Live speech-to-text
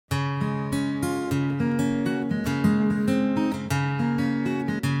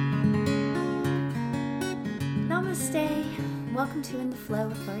welcome to In the Flow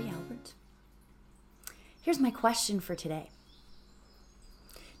with Lori Albert. Here's my question for today.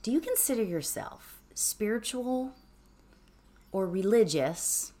 Do you consider yourself spiritual or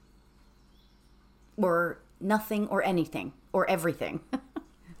religious or nothing or anything or everything?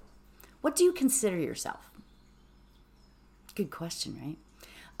 What do you consider yourself? Good question,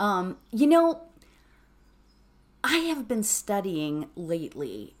 right? I have been studying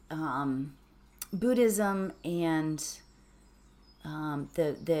lately Buddhism and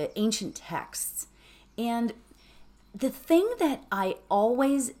the ancient texts. And the thing that I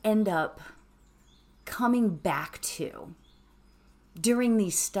always end up coming back to during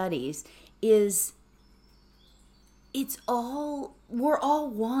these studies is we're all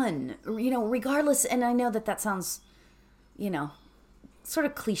one, regardless. And I know that sounds, sort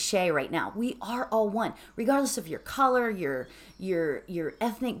of cliche right now. We are all one, regardless of your color, your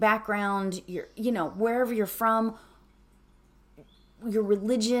ethnic background, wherever you're from, your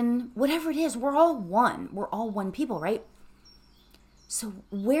religion, whatever it is, we're all one. We're all one people, right? So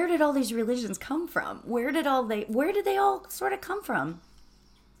where did all these religions come from? Where did they all sort of come from?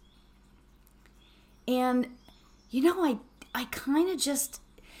 And, I kind of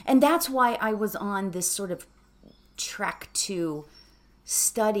and that's why I was on this sort of trek to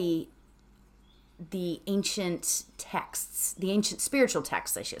study the ancient texts, the ancient spiritual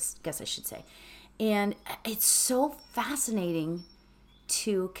texts, I should say. And it's so fascinating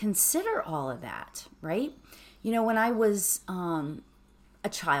to consider all of that, right? When I was a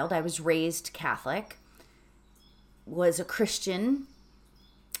child, I was raised Catholic, was a Christian.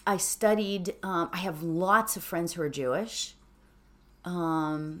 I studied, I have lots of friends who are Jewish.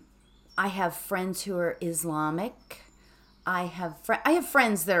 I have friends who are Islamic. I have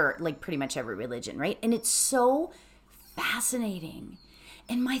friends that are like pretty much every religion, right? And it's so fascinating.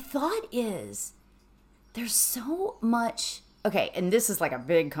 And my thought is, there's so much, okay, and this is like a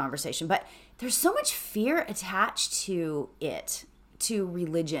big conversation, but there's so much fear attached to it, to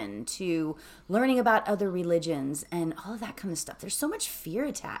religion, to learning about other religions and all of that kind of stuff. There's so much fear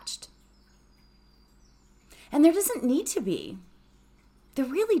attached. And there doesn't need to be. There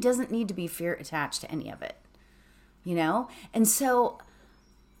really doesn't need to be fear attached to any of it, And so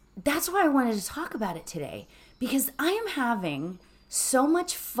that's why I wanted to talk about it today, because I am having so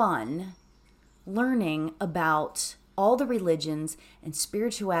much fun learning about all the religions and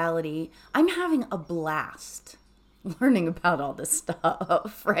spirituality. I'm having a blast learning about all this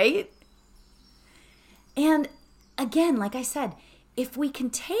stuff, right? And again, like I said, if we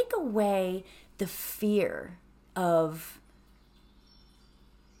can take away the fear of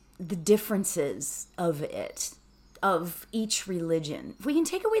the differences of it, of each religion, if we can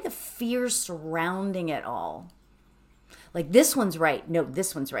take away the fear surrounding it all, like this one's right, no,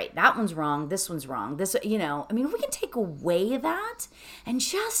 this one's right, that one's wrong, this one's wrong, if we can take away that and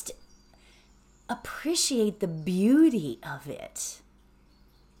just appreciate the beauty of it.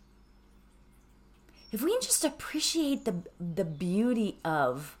 If we can just appreciate the beauty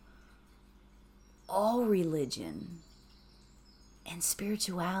of all religion and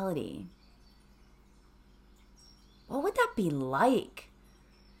spirituality, what would that be like?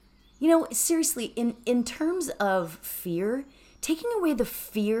 Seriously, in terms of fear, taking away the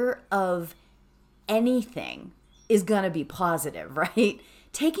fear of anything is going to be positive, right?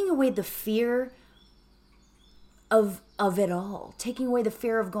 Taking away the fear of it all, taking away the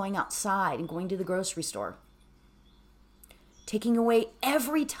fear of going outside and going to the grocery store, taking away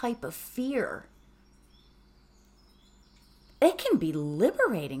every type of fear. It can be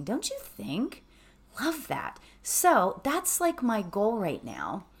liberating, don't you think? Love that. So that's like my goal right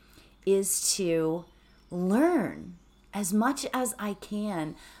now, is to learn as much as I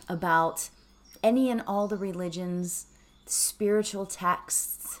can about any and all the religions, spiritual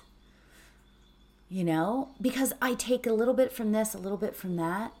texts, because I take a little bit from this, a little bit from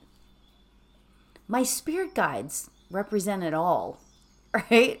that. My spirit guides represent it all,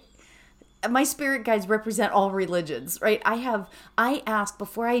 right? My spirit guides represent all religions, right? I ask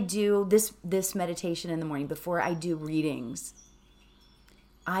before I do this meditation in the morning, before I do readings,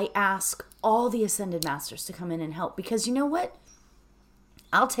 I ask all the ascended masters to come in and help, because you know what?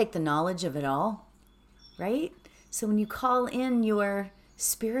 I'll take the knowledge of it all, right? So when you call in your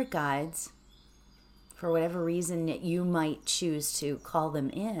spirit guides, for whatever reason that you might choose to call them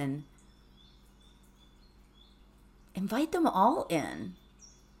in, invite them all in.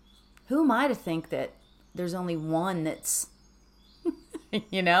 Who am I to think that there's only one that's,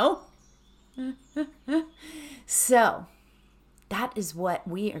 So that is what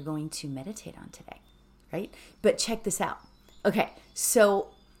we are going to meditate on today, right? But check this out. Okay, so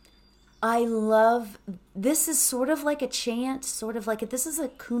I love, this is sort of like a chant, sort of like, this is a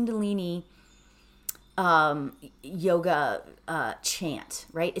Kundalini yoga chant,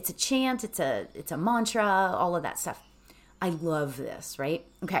 right? It's a chant, it's a mantra, all of that stuff. I love this, right?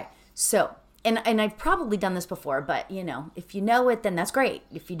 Okay, so and I've probably done this before, but if you know it, then that's great.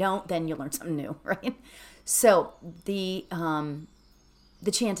 If you don't, then you'll learn something new, right? So the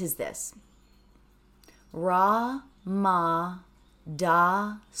chant is this: Ra Ma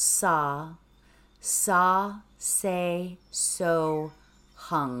Da Sa Sa Se So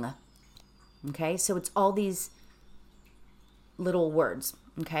Hung. Okay, so it's all these little words,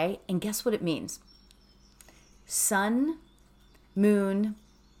 okay? And guess what it means? Sun, moon,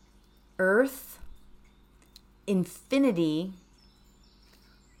 earth, infinity,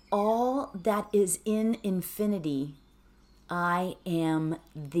 all that is in infinity, I am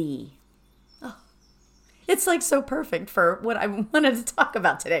thee. Oh, it's like so perfect for what I wanted to talk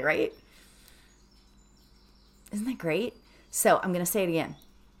about today, right? Isn't that great? So I'm going to say it again.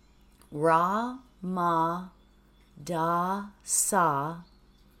 Ra, Ma, Da, Sa,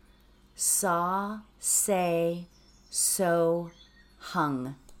 Sa, Se, So,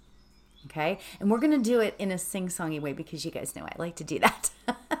 Hung. Okay? And we're going to do it in a sing-songy way because you guys know I like to do that.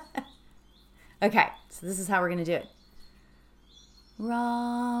 Okay, so this is how we're going to do it.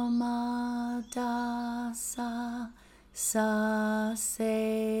 Ra, Ma, Da, Sa, Sa,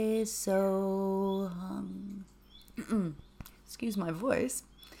 Se, So, Hung. Excuse my voice.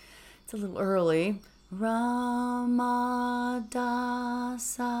 It's a little early. Ra, Ma, Da,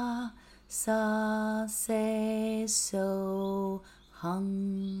 Sa, Sa, Se, So,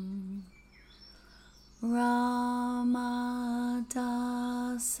 Hung. Ra, Ma,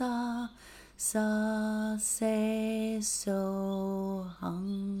 Da, Sa, Sa, Se, So,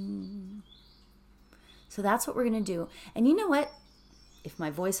 Hung. So that's what we're going to do. And you know what? If my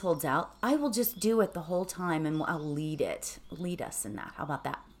voice holds out, I will just do it the whole time and I'll lead us in that. How about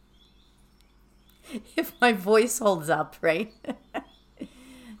that? If my voice holds up, right?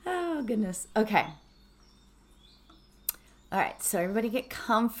 Oh, goodness. Okay. All right, so everybody get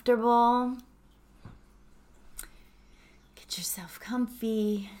comfortable. Get yourself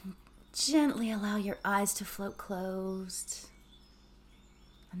comfy. Gently allow your eyes to float closed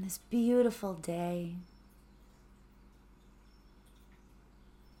on this beautiful day.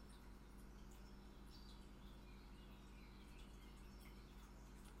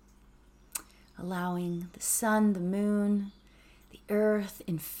 Allowing the sun, the moon, the earth,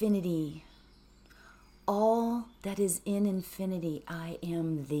 infinity, all that is in infinity, I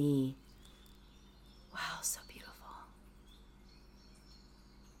am thee. Wow, so beautiful.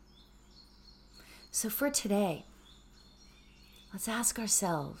 So for today, let's ask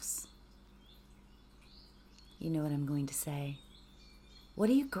ourselves, you know what I'm going to say.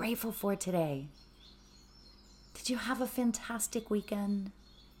 What are you grateful for today? Did you have a fantastic weekend?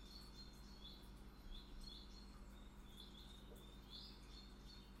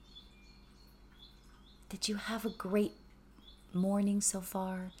 Did you have a great morning so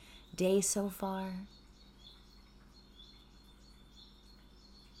far? Day so far?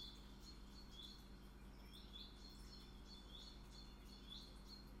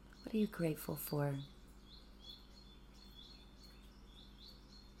 What are you grateful for? Are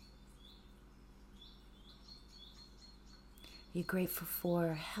you grateful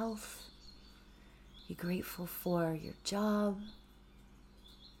for health? Are you grateful for your job?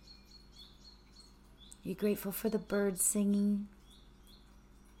 Are you grateful for the birds singing?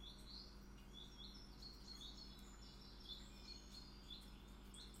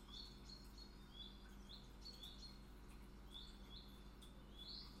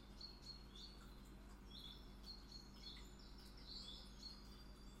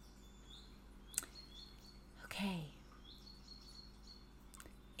 Okay.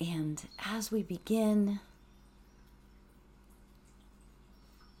 And as we begin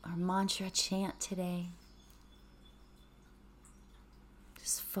our mantra chant today,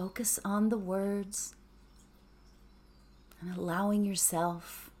 just focus on the words and allowing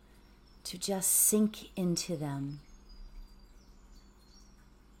yourself to just sink into them.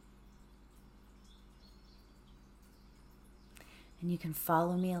 And you can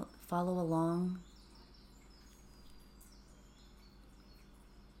follow along.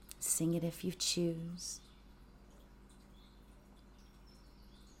 Sing it if you choose.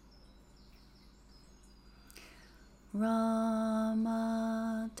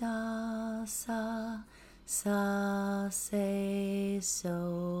 Rama Dasa Sa Se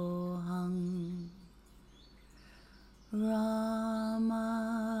So Hung.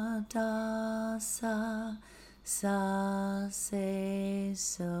 Rama Dasa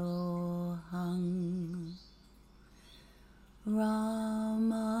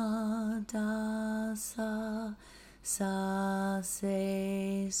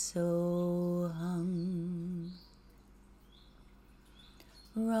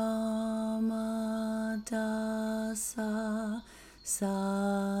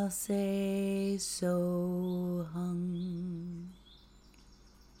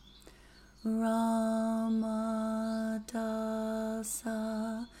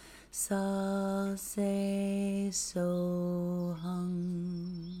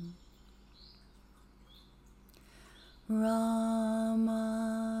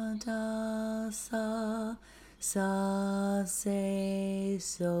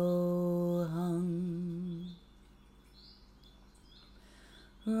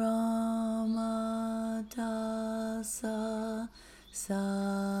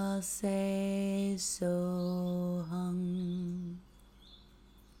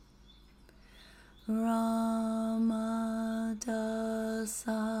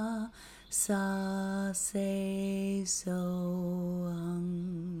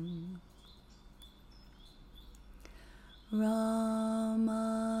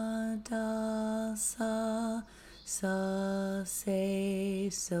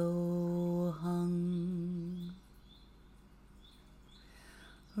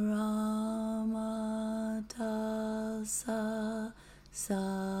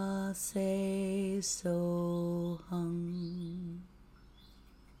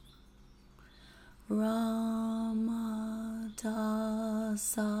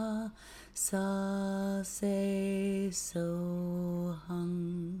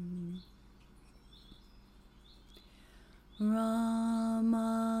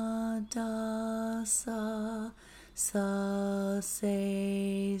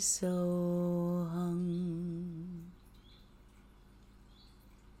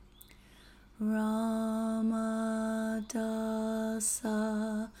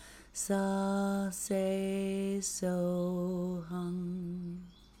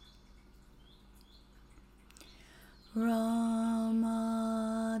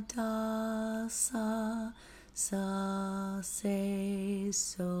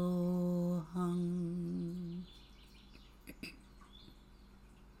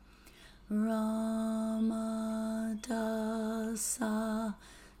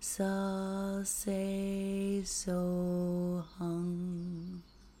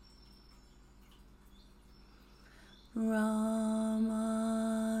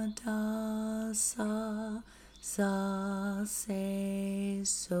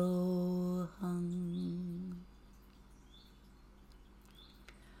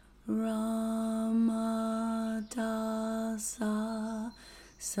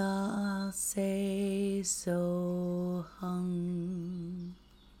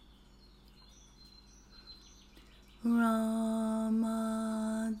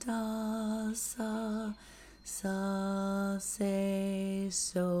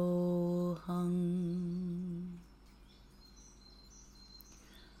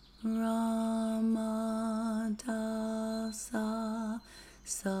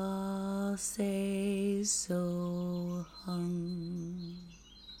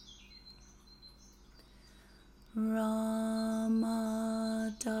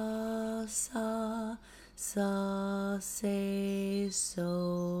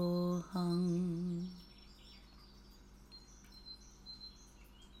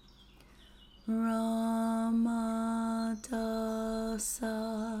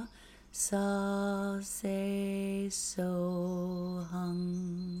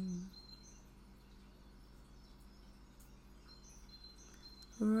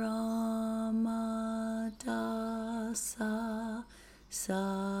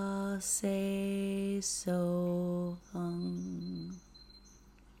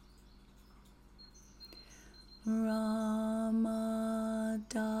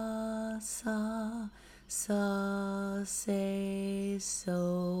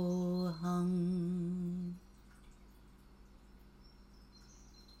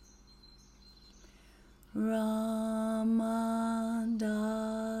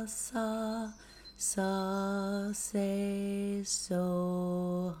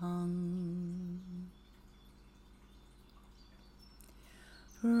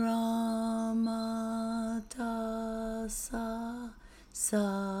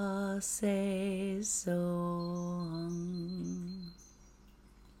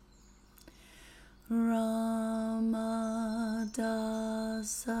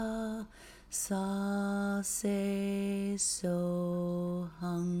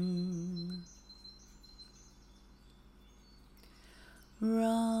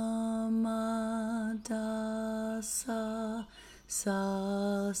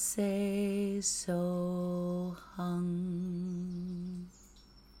sa se so hung.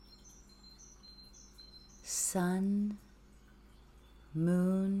 Sun,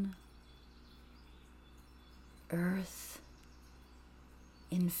 moon, earth,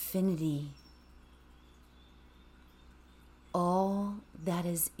 infinity, all that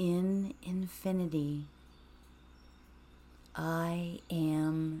is in infinity, I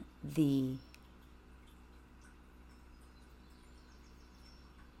am thee.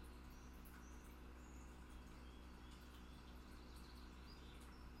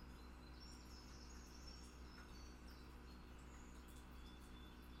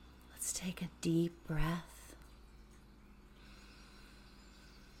 Let's take a deep breath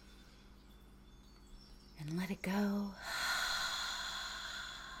and let it go.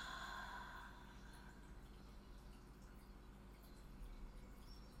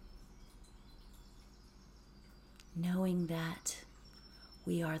 Knowing that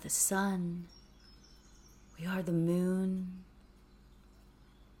we are the sun, we are the moon,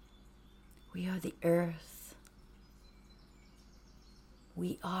 we are the earth,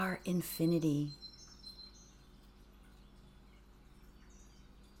 we are infinity.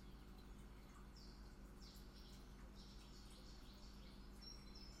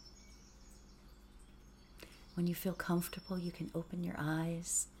 When you feel comfortable, you can open your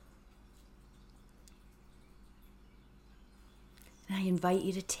eyes. And I invite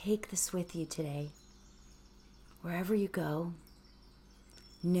you to take this with you today. Wherever you go,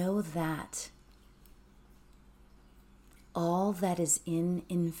 know that all that is in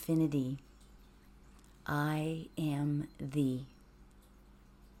infinity, I am thee.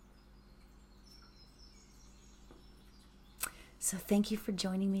 So thank you for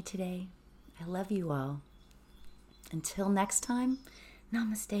joining me today. I love you all. Until next time,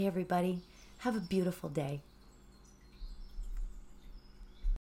 namaste, everybody. Have a beautiful day.